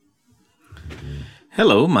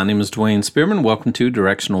Hello, my name is Dwayne Spearman. Welcome to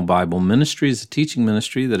Directional Bible Ministries, a teaching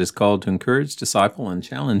ministry that is called to encourage, disciple, and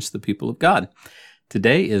challenge the people of God.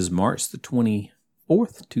 Today is March the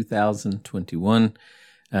 24th, 2021.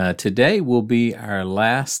 Today will be our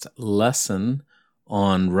last lesson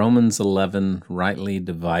on Romans 11, rightly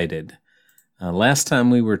divided. Last time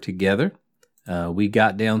we were together, we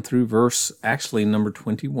got down through verse, number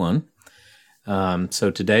 21.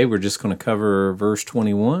 So today we're just going to cover verse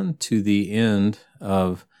 21 to the end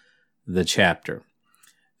of the chapter.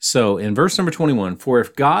 So in verse number 21, "For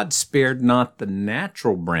if God spared not the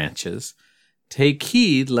natural branches, take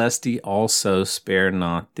heed lest he also spare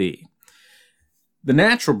not thee." The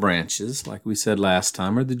natural branches, like we said last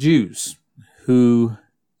time, are the Jews who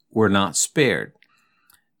were not spared.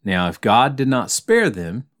 Now, if God did not spare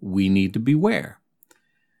them, we need to beware.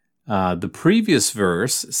 The previous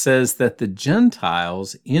verse says that the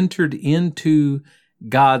Gentiles entered into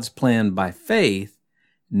God's plan by faith,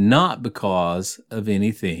 not because of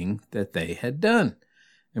anything that they had done.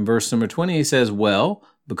 In verse number 20, he says, "Well,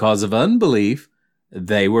 because of unbelief,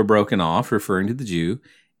 they were broken off," referring to the Jew,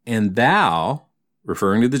 "and thou,"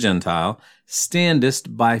 referring to the Gentile,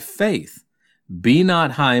 "standest by faith. Be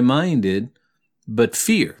not high-minded, but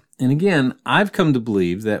fear." And again, I've come to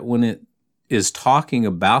believe that when it is talking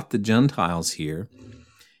about the Gentiles here,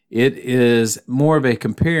 it is more of a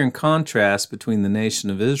compare and contrast between the nation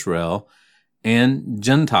of Israel and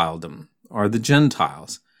Gentiledom, or the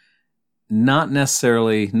Gentiles. Not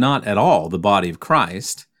at all the body of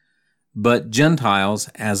Christ, but Gentiles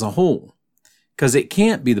as a whole. Because it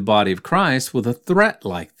can't be the body of Christ with a threat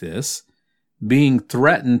like this, being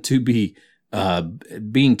threatened to be,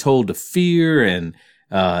 being told to fear and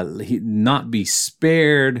not be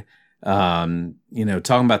spared.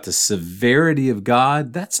 Talking about the severity of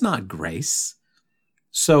God, that's not grace.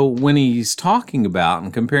 So when he's talking about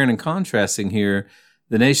and comparing and contrasting here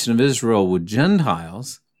the nation of Israel with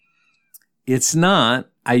Gentiles, it's not,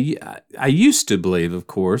 I used to believe, of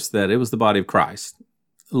course, that it was the body of Christ.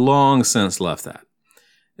 Long since left that.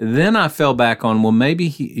 Then I fell back on, well, maybe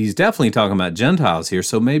he's definitely talking about Gentiles here,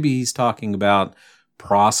 so maybe he's talking about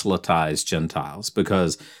proselytized Gentiles,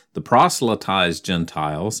 because the proselytized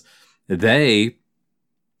Gentiles, they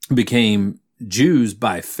became Jews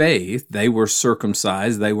by faith. They were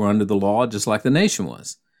circumcised. They were under the law just like the nation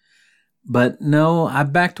was. But no, I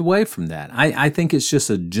backed away from that. I think it's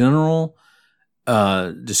just a general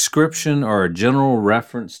description or a general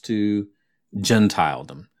reference to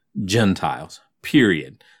Gentiledom. Gentiles,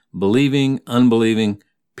 period. Believing, unbelieving,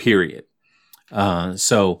 period.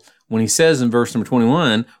 So when he says in verse number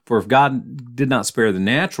 21, "For if God did not spare the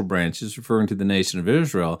natural branches," referring to the nation of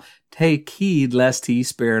Israel, "take heed lest he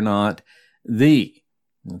spare not thee."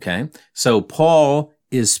 Okay? So Paul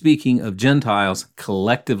is speaking of Gentiles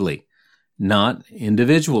collectively, not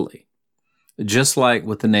individually. Just like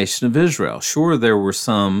with the nation of Israel. Sure, there were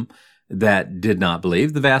some that did not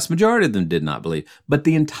believe. The vast majority of them did not believe. But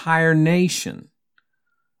the entire nation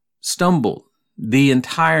stumbled. The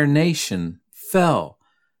entire nation fell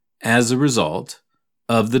as a result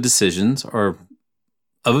of the decisions or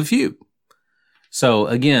of a few. So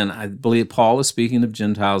again, I believe Paul is speaking of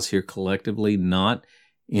Gentiles here collectively, not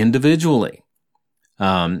individually.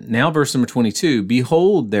 Now verse number 22,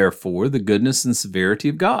 "Behold, therefore, the goodness and severity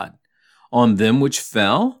of God. On them which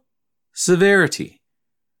fell, severity.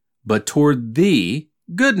 But toward thee,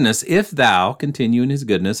 goodness, if thou continue in his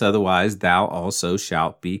goodness, otherwise thou also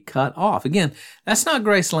shalt be cut off." Again, that's not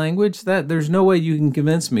grace language. That there's no way you can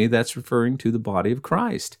convince me that's referring to the body of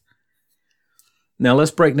Christ. Now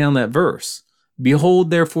let's break down that verse. "Behold,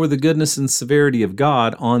 therefore, the goodness and severity of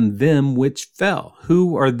God on them which fell."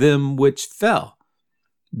 Who are them which fell?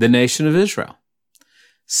 The nation of Israel.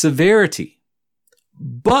 Severity.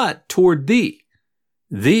 "But toward thee."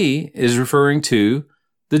 Thee is referring to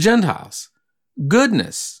the Gentiles.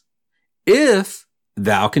 "Goodness, if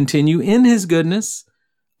thou continue in his goodness,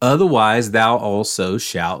 otherwise thou also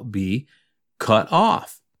shalt be cut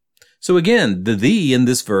off." So again, the "thee" in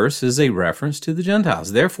this verse is a reference to the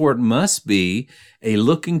Gentiles. Therefore, it must be a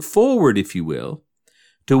looking forward, if you will,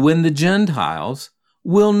 to when the Gentiles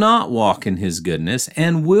will not walk in his goodness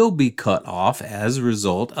and will be cut off as a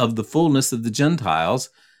result of the fullness of the Gentiles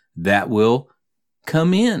that will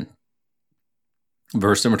come in.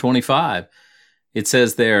 Verse number 25. It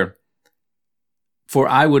says there, "For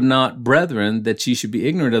I would not, brethren, that ye should be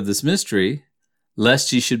ignorant of this mystery,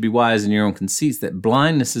 lest ye should be wise in your own conceits, that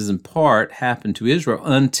blindness is in part happened to Israel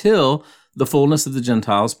until the fullness of the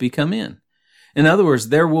Gentiles be come in." In other words,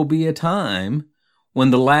 there will be a time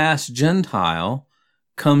when the last Gentile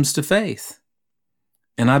comes to faith.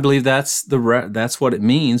 And I believe that's what it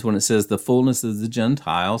means when it says the fullness of the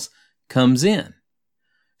Gentiles comes in.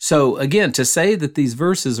 So again, to say that these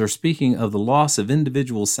verses are speaking of the loss of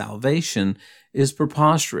individual salvation is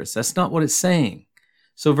preposterous. That's not what it's saying.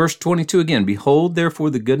 So verse 22 again, behold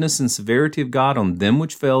therefore the goodness and severity of God on them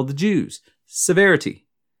which fell, the Jews. Severity.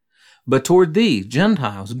 But toward thee,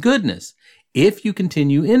 Gentiles, goodness, if you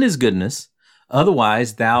continue in his goodness,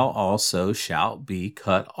 otherwise thou also shalt be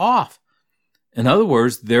cut off. In other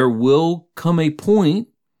words, there will come a point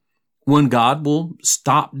when God will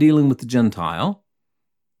stop dealing with the Gentile,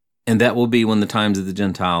 and that will be when the times of the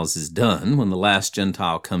Gentiles is done, when the last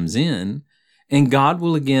Gentile comes in, and God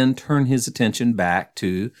will again turn his attention back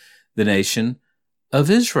to the nation of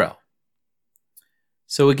Israel.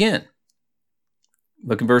 So again,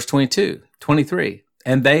 look at verse 22, 23.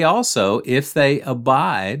 And they also, if they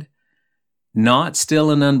abide not still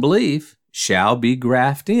in unbelief, shall be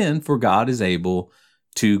grafted in, for God is able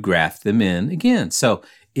to graft them in again. So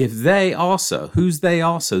if they also, who's they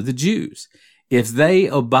also? The Jews. If they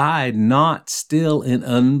abide not still in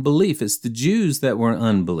unbelief, it's the Jews that were in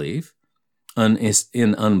unbelief,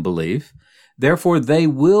 therefore they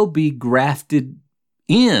will be grafted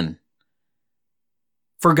in.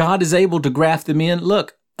 For God is able to graft them in,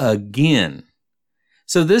 look, again.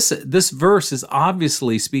 So this verse is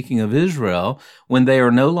obviously speaking of Israel when they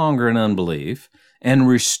are no longer in unbelief and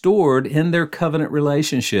restored in their covenant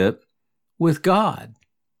relationship with God.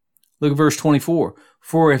 Look at verse 24.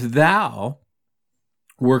 For if thou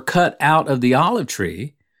were cut out of the olive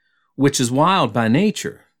tree, which is wild by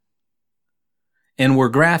nature, and were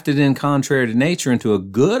grafted in contrary to nature into a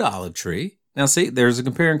good olive tree. Now see, there's a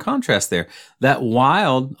compare and contrast there. That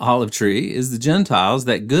wild olive tree is the Gentiles,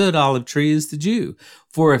 that good olive tree is the Jew.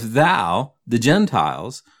 For if thou, the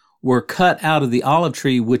Gentiles, were cut out of the olive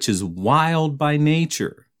tree which is wild by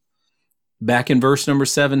nature. Back in verse number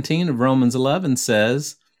 17 of Romans 11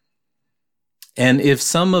 says, and if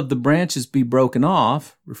some of the branches be broken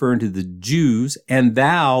off, referring to the Jews, and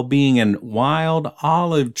thou, being a wild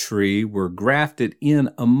olive tree, were grafted in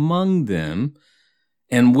among them,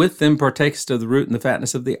 and with them partakest of the root and the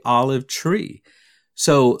fatness of the olive tree.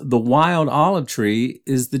 So the wild olive tree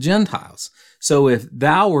is the Gentiles. So if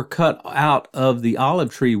thou were cut out of the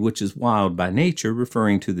olive tree, which is wild by nature,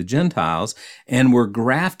 referring to the Gentiles, and were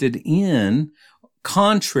grafted in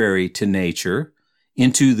contrary to nature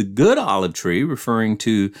into the good olive tree, referring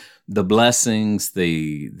to the blessings,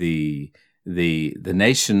 the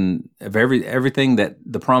nation of everything that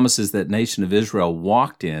the promises that nation of Israel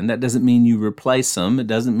walked in. That doesn't mean you replace them. It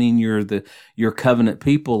doesn't mean you're covenant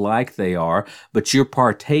people like they are, but you're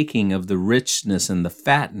partaking of the richness and the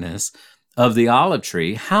fatness of the olive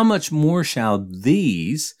tree. How much more shall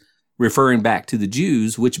these, referring back to the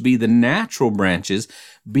Jews, which be the natural branches,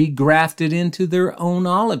 be grafted into their own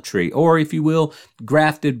olive tree, or if you will,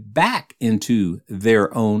 grafted back into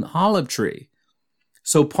their own olive tree.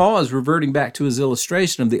 So Paul is reverting back to his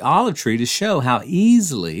illustration of the olive tree to show how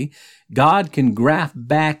easily God can graft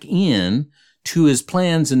back in to his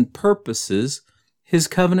plans and purposes his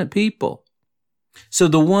covenant people. So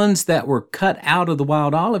the ones that were cut out of the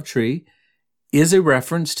wild olive tree is a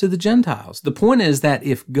reference to the Gentiles. The point is that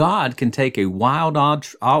if God can take a wild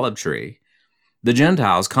olive tree, the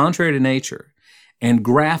Gentiles, contrary to nature, and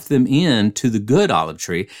graft them into the good olive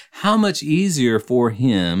tree, how much easier for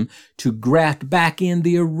him to graft back in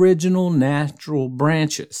the original natural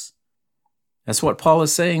branches. That's what Paul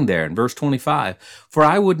is saying there in verse 25. For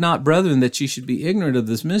I would not, brethren, that ye should be ignorant of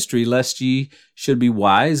this mystery, lest ye should be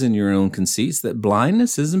wise in your own conceits, that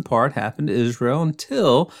blindness is in part happened to Israel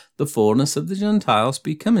until the fullness of the Gentiles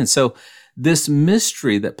be come in. So this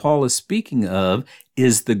mystery that Paul is speaking of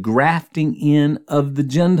is the grafting in of the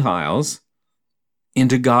Gentiles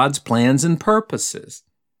into God's plans and purposes,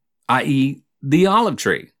 i.e., the olive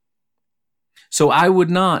tree. So I would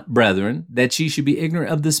not, brethren, that ye should be ignorant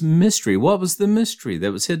of this mystery. What was the mystery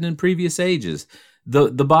that was hidden in previous ages? The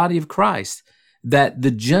body of Christ, that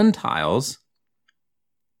the Gentiles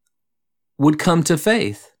would come to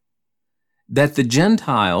faith, that the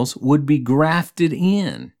Gentiles would be grafted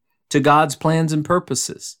in to God's plans and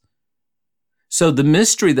purposes. So the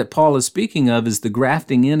mystery that Paul is speaking of is the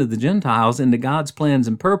grafting in of the Gentiles into God's plans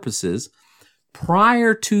and purposes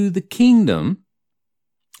prior to the kingdom,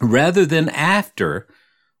 rather than after,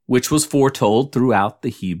 which was foretold throughout the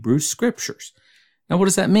Hebrew Scriptures. Now, what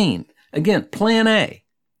does that mean? Again, plan A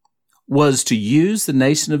was to use the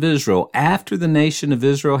nation of Israel after the nation of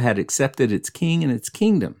Israel had accepted its king and its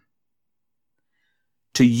kingdom,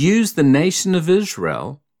 to use the nation of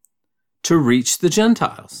Israel to reach the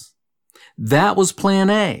Gentiles. That was plan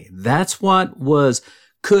A. That's what was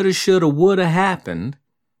coulda, shoulda, woulda happened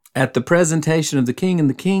at the presentation of the king and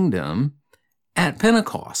the kingdom at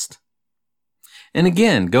Pentecost. And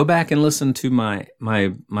again, go back and listen to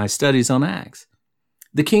my studies on Acts.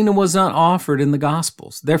 The kingdom was not offered in the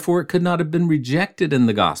Gospels. Therefore, it could not have been rejected in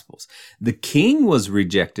the Gospels. The king was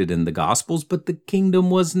rejected in the Gospels, but the kingdom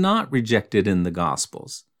was not rejected in the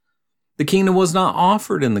Gospels. The kingdom was not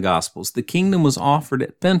offered in the Gospels. The kingdom was offered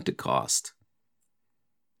at Pentecost.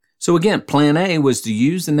 So again, plan A was to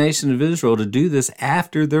use the nation of Israel to do this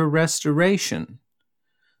after their restoration.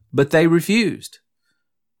 But they refused.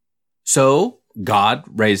 So God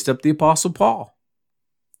raised up the Apostle Paul.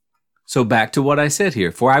 So back to what I said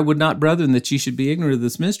here. For I would not, brethren, that ye should be ignorant of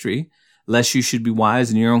this mystery, lest you should be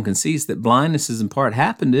wise in your own conceits, that blindness is in part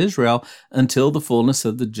happened to Israel until the fullness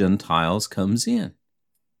of the Gentiles comes in.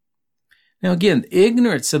 Now again,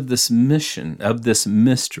 ignorance of this mission, of this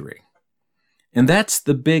mystery. And that's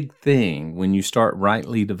the big thing when you start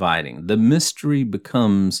rightly dividing. The mystery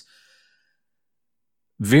becomes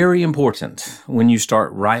very important when you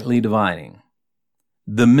start rightly dividing.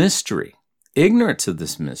 The mystery, ignorance of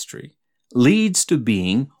this mystery, leads to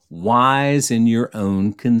being wise in your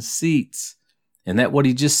own conceits. Isn't that what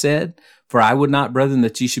he just said? For I would not, brethren,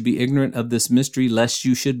 that ye should be ignorant of this mystery, lest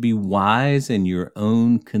you should be wise in your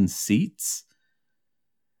own conceits.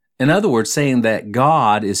 In other words, saying that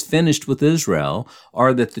God is finished with Israel,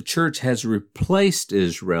 or that the church has replaced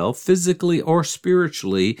Israel physically or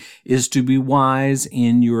spiritually, is to be wise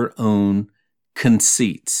in your own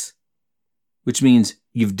conceits, which means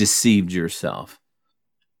you've deceived yourself.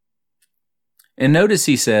 And notice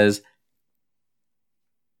he says,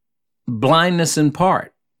 blindness in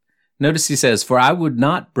part. Notice he says, for I would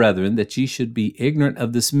not, brethren, that ye should be ignorant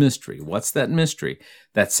of this mystery. What's that mystery?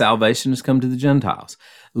 That salvation has come to the Gentiles.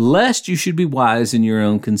 Lest you should be wise in your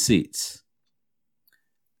own conceits.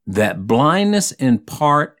 That blindness in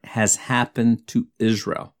part has happened to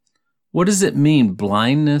Israel. What does it mean,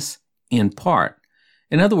 blindness in part?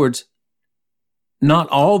 In other words, not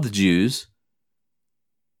all the Jews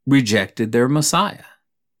rejected their Messiah,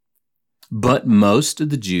 but most of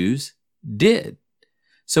the Jews did.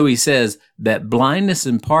 So he says that blindness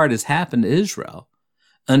in part has happened to Israel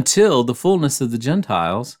until the fullness of the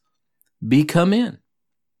Gentiles be come in.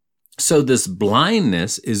 So this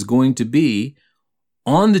blindness is going to be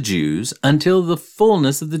on the Jews until the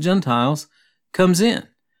fullness of the Gentiles comes in.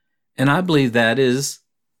 And I believe that is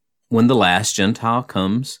when the last Gentile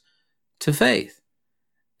comes to faith.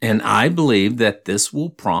 And I believe that this will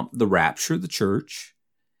prompt the rapture of the church,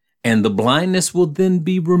 and the blindness will then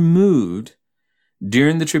be removed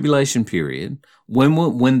during the tribulation period,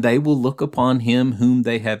 when they will look upon him whom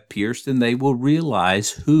they have pierced, and they will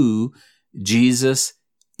realize who Jesus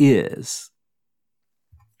is.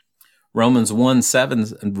 Romans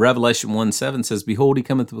 1:7 and Revelation 1:7 says, behold, he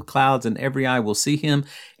cometh with clouds, and every eye will see him,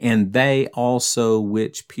 and they also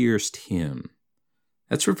which pierced him.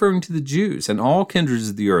 That's referring to the Jews. And all kindreds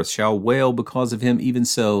of the earth shall wail because of him, even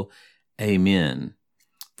so, amen.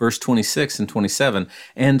 Verse 26 and 27,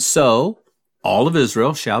 and so all of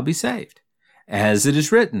Israel shall be saved. As it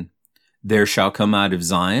is written, there shall come out of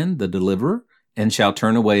Zion the deliverer, and shall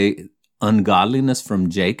turn away ungodliness from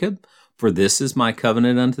Jacob, for this is my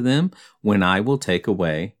covenant unto them, when I will take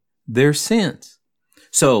away their sins.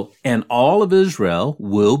 So, and all of Israel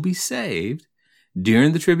will be saved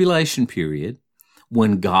during the tribulation period,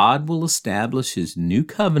 when God will establish his new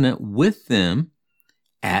covenant with them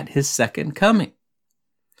at his second coming.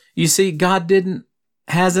 You see, God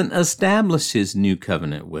hasn't established his new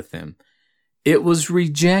covenant with them. It was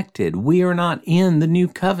rejected. We are not in the new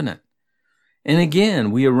covenant. And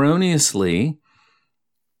again, we erroneously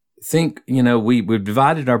think, we've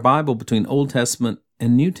divided our Bible between Old Testament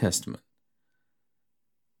and New Testament.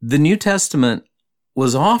 The New Testament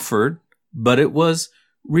was offered, but it was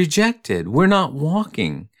rejected. We're not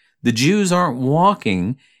walking. The Jews aren't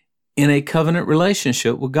walking in a covenant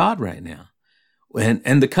relationship with God right now.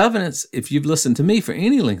 And the covenants, if you've listened to me for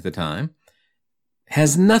any length of time,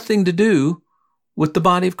 has nothing to do with the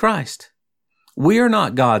body of Christ. We are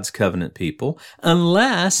not God's covenant people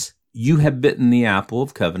unless you have bitten the apple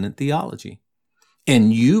of covenant theology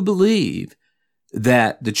and you believe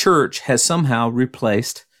that the church has somehow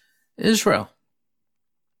replaced Israel.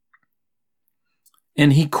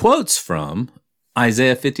 And he quotes from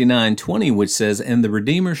Isaiah 59:20, which says, and the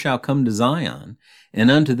Redeemer shall come to Zion, and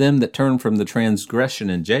unto them that turn from the transgression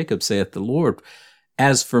in Jacob, saith the Lord,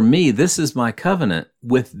 as for me, this is my covenant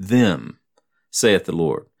with them, saith the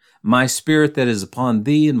Lord. My spirit that is upon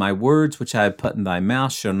thee, and my words which I have put in thy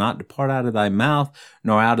mouth shall not depart out of thy mouth,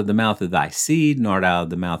 nor out of the mouth of thy seed, nor out of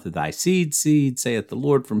the mouth of thy seed's seed, saith the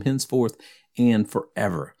Lord, from henceforth and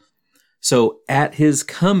forever. So at his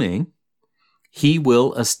coming, he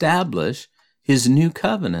will establish his new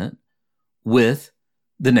covenant with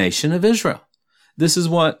the nation of Israel. This is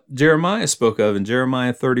what Jeremiah spoke of in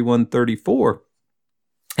Jeremiah 31:34.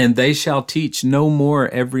 And they shall teach no more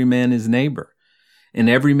every man his neighbor, and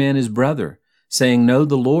every man his brother, saying, Know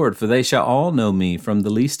the Lord, for they shall all know me, from the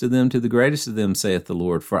least of them to the greatest of them, saith the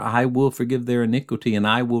Lord. For I will forgive their iniquity, and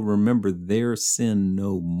I will remember their sin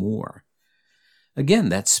no more. Again,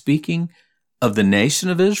 that's speaking of the nation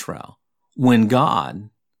of Israel when God,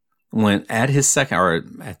 at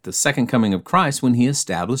the second coming of Christ, when he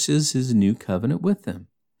establishes his new covenant with them.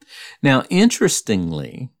 Now,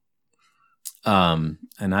 interestingly, and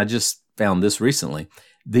I just found this recently,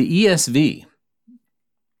 the ESV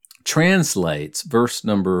translates verse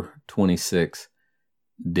number 26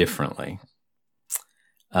 differently,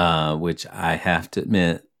 which I have to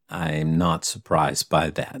admit, I am not surprised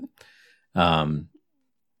by that.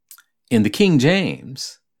 In the King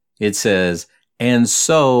James, it says, and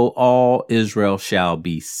so all Israel shall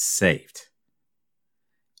be saved.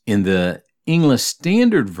 In the English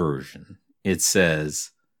Standard Version, it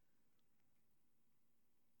says,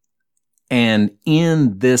 and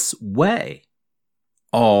in this way,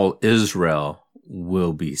 all Israel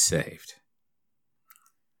will be saved.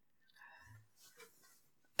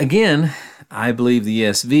 Again, I believe the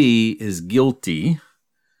ESV is guilty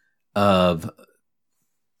of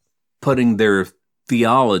putting their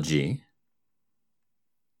theology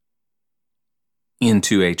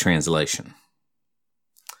into a translation.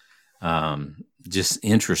 Just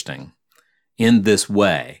interesting. In this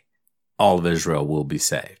way, all of Israel will be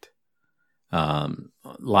saved.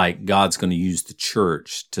 Like God's going to use the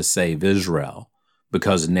church to save Israel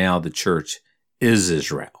because now the church is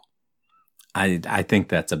Israel. I think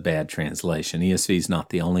that's a bad translation. ESV is not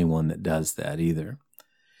the only one that does that either.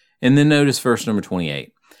 And then notice verse number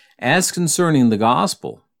 28. As concerning the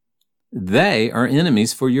gospel, they are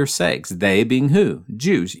enemies for your sakes. They being who?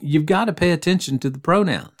 Jews. You've got to pay attention to the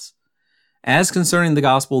pronouns. As concerning the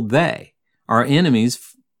gospel, they are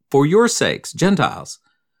enemies for your sakes, Gentiles.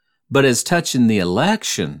 But as touching the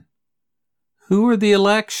election, who are the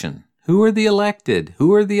election? Who are the elected?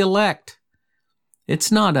 Who are the elect?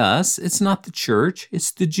 It's not us. It's not the church.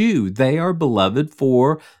 It's the Jew. They are beloved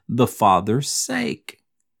for the Father's sake.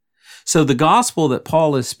 So the gospel that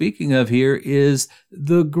Paul is speaking of here is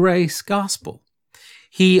the grace gospel.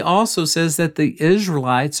 He also says that the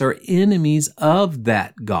Israelites are enemies of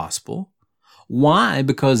that gospel. Why?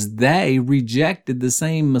 Because they rejected the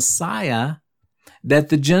same Messiah that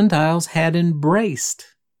the Gentiles had embraced.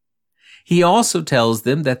 He also tells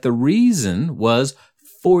them that the reason was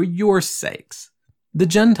for your sakes, the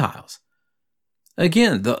Gentiles.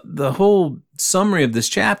 Again, the whole summary of this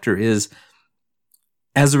chapter is,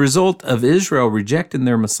 as a result of Israel rejecting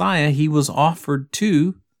their Messiah, he was offered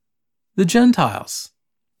to the Gentiles.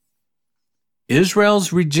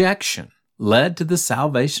 Israel's rejection led to the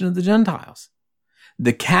salvation of the Gentiles.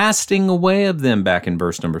 The casting away of them, back in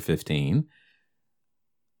verse number 15,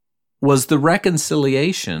 was the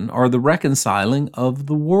reconciliation or the reconciling of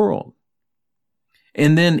the world.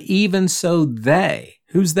 And then even so they,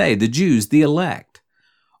 who's they? The Jews, the elect,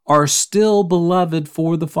 are still beloved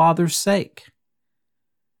for the Father's sake.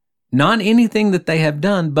 Not anything that they have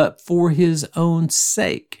done, but for his own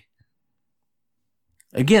sake.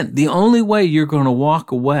 Again, the only way you're going to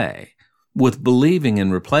walk away with believing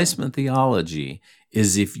in replacement theology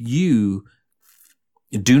is if you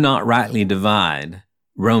do not rightly divide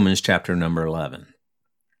Romans chapter number 11.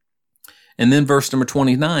 And then verse number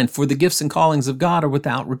 29, for the gifts and callings of God are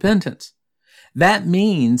without repentance. That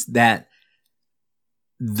means that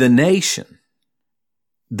the nation,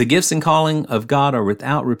 the gifts and calling of God are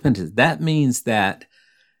without repentance. That means that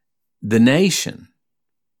the nation,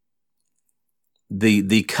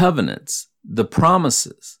 the covenants, the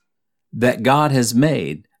promises that God has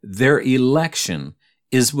made, their election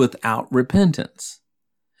is without repentance.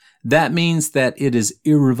 That means that it is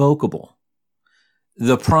irrevocable.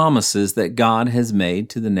 The promises that God has made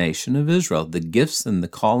to the nation of Israel, the gifts and the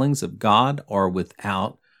callings of God are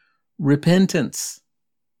without repentance.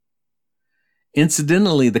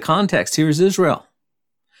 Incidentally, the context here is Israel,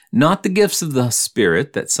 not the gifts of the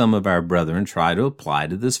Spirit that some of our brethren try to apply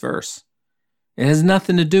to this verse. It has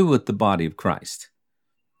nothing to do with the body of Christ.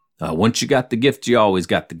 Once you got the gift, you always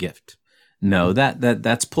got the gift. No,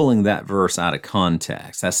 that's pulling that verse out of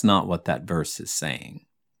context. That's not what that verse is saying.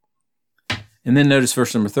 And then notice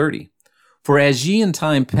verse number 30. For as ye in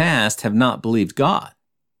time past have not believed God.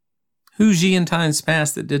 Who's ye in times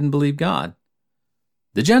past that didn't believe God?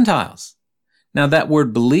 The Gentiles. Now that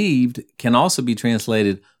word believed can also be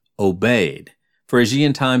translated obeyed. For as ye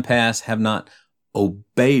in time past have not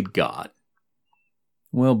obeyed God.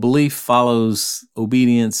 Well, belief follows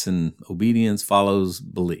obedience, and obedience follows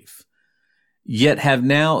belief. Yet have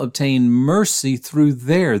now obtained mercy through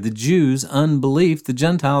the Jews' unbelief. The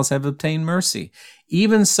Gentiles have obtained mercy.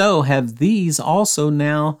 Even so have these also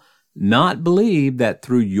now not believed, that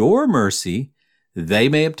through your mercy they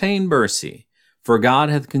may obtain mercy. For God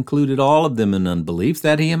hath concluded all of them in unbelief,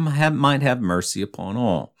 that he might have mercy upon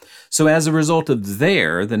all. So as a result of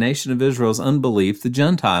the nation of Israel's unbelief, the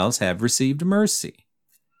Gentiles have received mercy.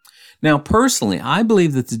 Now, personally, I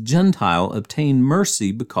believe that the Gentile obtained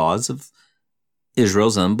mercy because of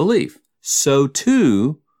Israel's unbelief. So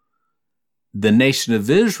too, the nation of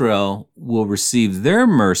Israel will receive their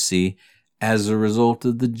mercy as a result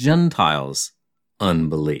of the Gentiles'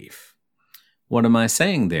 unbelief. What am I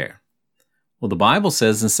saying there? Well, the Bible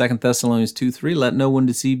says in 2 Thessalonians 2:3, let no one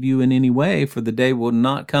deceive you in any way, for the day will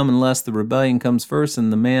not come unless the rebellion comes first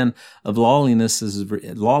and the man of lawlessness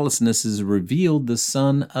is revealed, the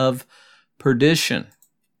son of perdition.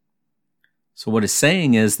 So what it's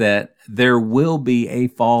saying is that there will be a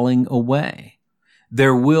falling away.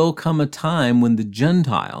 There will come a time when the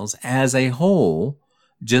Gentiles as a whole,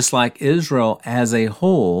 just like Israel as a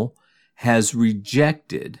whole, has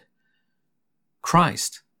rejected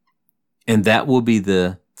Christ. And that will be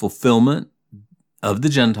the fulfillment of the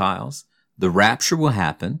Gentiles. The rapture will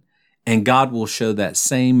happen, and God will show that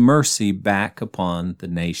same mercy back upon the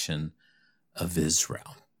nation of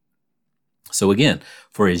Israel. So again,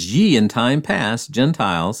 for as ye in time past,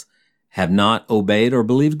 Gentiles, have not obeyed or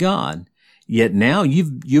believed God, yet now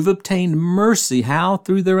you've obtained mercy. How?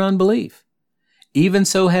 Through their unbelief. Even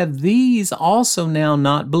so have these also now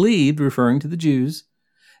not believed, referring to the Jews,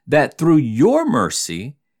 that through your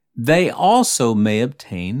mercy they also may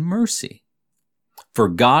obtain mercy. For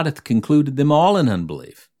God hath concluded them all in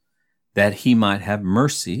unbelief, that he might have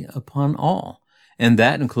mercy upon all. And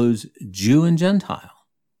that includes Jew and Gentile.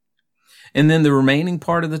 And then the remaining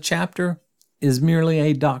part of the chapter is merely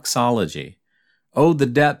a doxology. Oh, the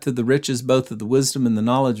depth of the riches, both of the wisdom and the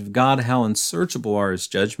knowledge of God, how unsearchable are his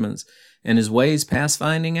judgments, and his ways past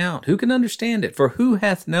finding out. Who can understand it? For who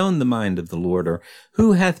hath known the mind of the Lord, or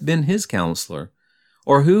who hath been his counselor?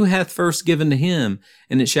 Or who hath first given to him,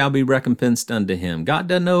 and it shall be recompensed unto him? God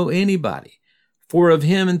doesn't owe anybody. For of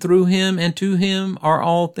him and through him and to him are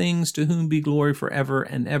all things, to whom be glory forever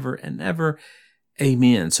and ever and ever.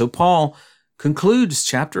 Amen. So Paul concludes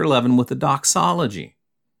chapter 11 with a doxology,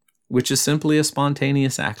 which is simply a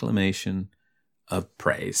spontaneous acclamation of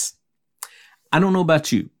praise. I don't know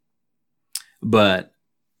about you, but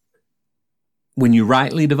when you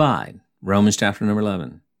rightly divide Romans chapter number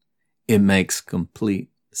 11, it makes complete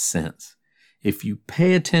sense. If you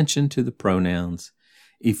pay attention to the pronouns,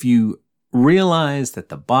 if you realize that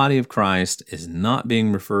the body of Christ is not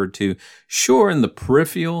being referred to, sure, in the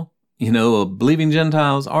peripheral, believing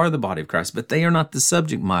Gentiles are the body of Christ, but they are not the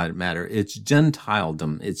subject matter. It's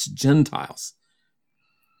Gentiledom. It's Gentiles.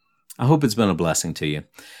 I hope it's been a blessing to you.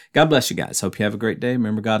 God bless you guys. Hope you have a great day.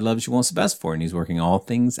 Remember, God loves you, wants the best for you, and he's working all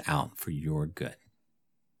things out for your good.